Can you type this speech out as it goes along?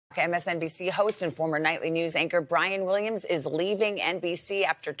MSNBC host and former nightly news anchor Brian Williams is leaving NBC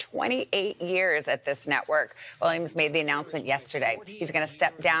after 28 years at this network. Williams made the announcement yesterday. He's going to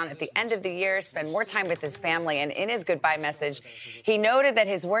step down at the end of the year, spend more time with his family, and in his goodbye message, he noted that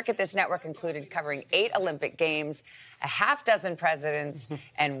his work at this network included covering 8 Olympic Games, a half-dozen presidents,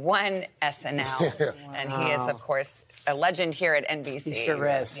 and 1 SNL. Wow. And he is, of course, a legend here at NBC. He sure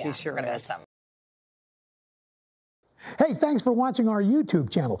is. Yeah, he sure is. Hey, thanks for watching our YouTube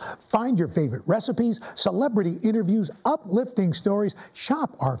channel. Find your favorite recipes, celebrity interviews, uplifting stories,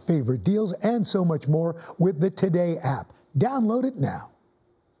 shop our favorite deals, and so much more with the Today app. Download it now.